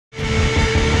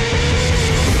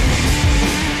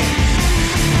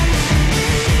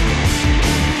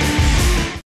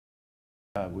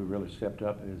stepped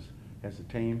up as a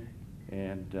team,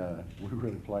 and we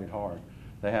really played hard.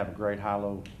 They have a great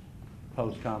high-low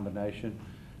post combination.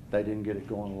 They didn't get it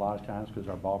going a lot of times because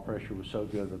our ball pressure was so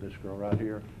good with this girl right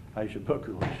here. Aisha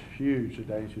Booker was huge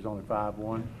today. She's only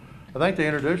 5'1". I think they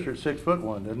introduced her at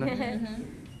 6'1", didn't they?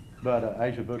 But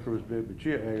Aisha Booker was big. But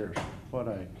Gia Ayers, what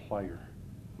a player.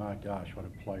 My gosh, what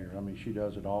a player. I mean, she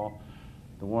does it all.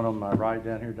 The one on my right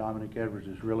down here, Dominique Edwards,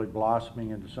 is really blossoming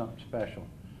into something special.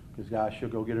 Because, guys, she'll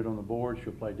go get it on the board,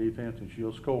 she'll play defense, and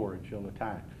she'll score, and she'll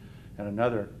attack. And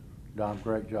another, Dom,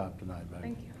 great job tonight, baby.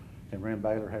 Thank you. And Ren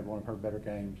Baylor had one of her better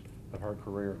games of her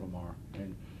career at Lamar.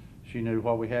 And she knew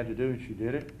what we had to do, and she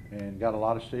did it, and got a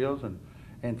lot of steals,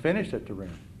 and finished at the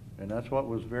rim. And that's what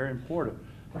was very important.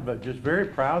 But just very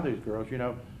proud of these girls. You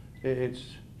know,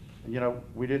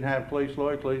 we didn't have Cleese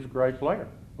Lloyd. Cleese is a great player,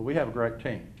 but we have a great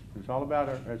team. It's all about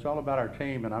our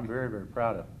team, and I'm very, very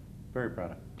proud of it. Very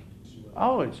proud of it.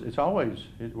 Oh, it's always,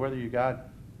 whether you got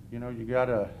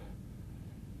a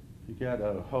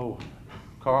whole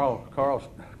Carl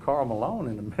Malone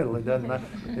in the middle. It doesn't matter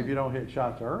if you don't hit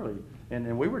shots early.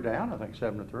 And we were down, I think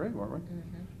 7-3, weren't we?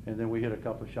 Mm-hmm. And then we hit a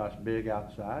couple of shots big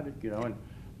outside,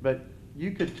 but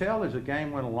you could tell as the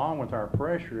game went along with our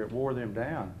pressure, it wore them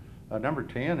down. Number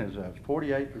 10 is a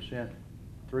 48%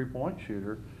 three-point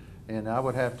shooter, and I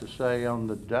would have to say on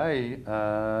the day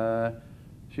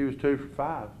she was 2 for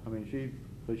 5. I mean,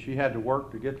 but she had to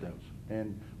work to get those,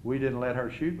 and we didn't let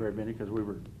her shoot very many because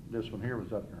this one here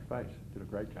was up in her face. Did a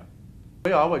great job.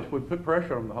 We put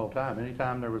pressure on them the whole time.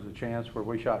 Anytime there was a chance where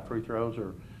we shot free throws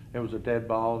or it was a dead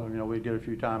ball, we'd get a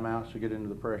few timeouts to get into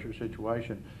the pressure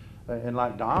situation. And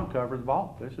like Dom covered the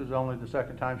ball. This is only the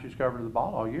second time she's covered the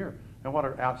ball all year. And what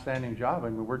an outstanding job. I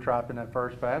mean, we're trapping that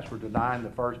first pass. We're denying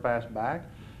the first pass back.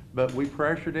 But we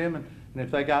pressured them, and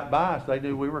if they got by us, they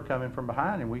knew we were coming from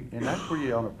behind. And that's where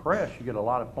you, on a press, you get a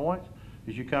lot of points,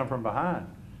 is you come from behind.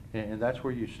 And that's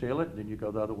where you steal it, then you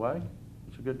go the other way.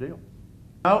 It's a good deal.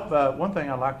 One thing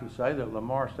I'd like to say that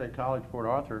Lamar State College, Port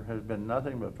Arthur, has been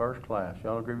nothing but first class.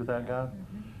 Y'all agree with that, guys?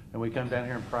 Mm-hmm. And we come down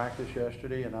here and practice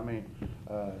yesterday, and I mean,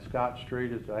 Scott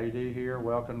Street is the AD here,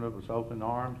 welcomed us with open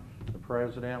arms. The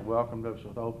president welcomed us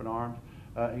with open arms.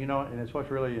 And it's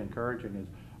what's really encouraging is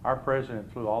our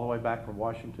president flew all the way back from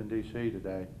Washington, D.C.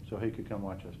 today so he could come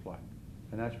watch us play.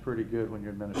 And that's pretty good when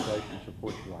your administration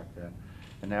supports you like that.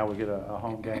 And now we get a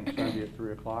home game Sunday at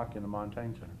 3 o'clock in the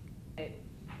Montaigne Center.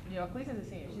 Cleese is a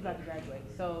senior. She's about to graduate.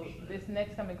 So this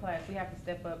next coming class, we have to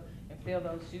step up and fill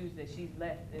those shoes that she's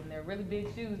left. And they're really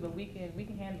big shoes, but we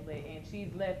can handle it. And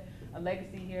she's left a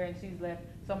legacy here, and she's left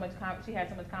so much. She had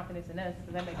so much confidence in us,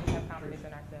 so that makes us have confidence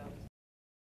in ourselves.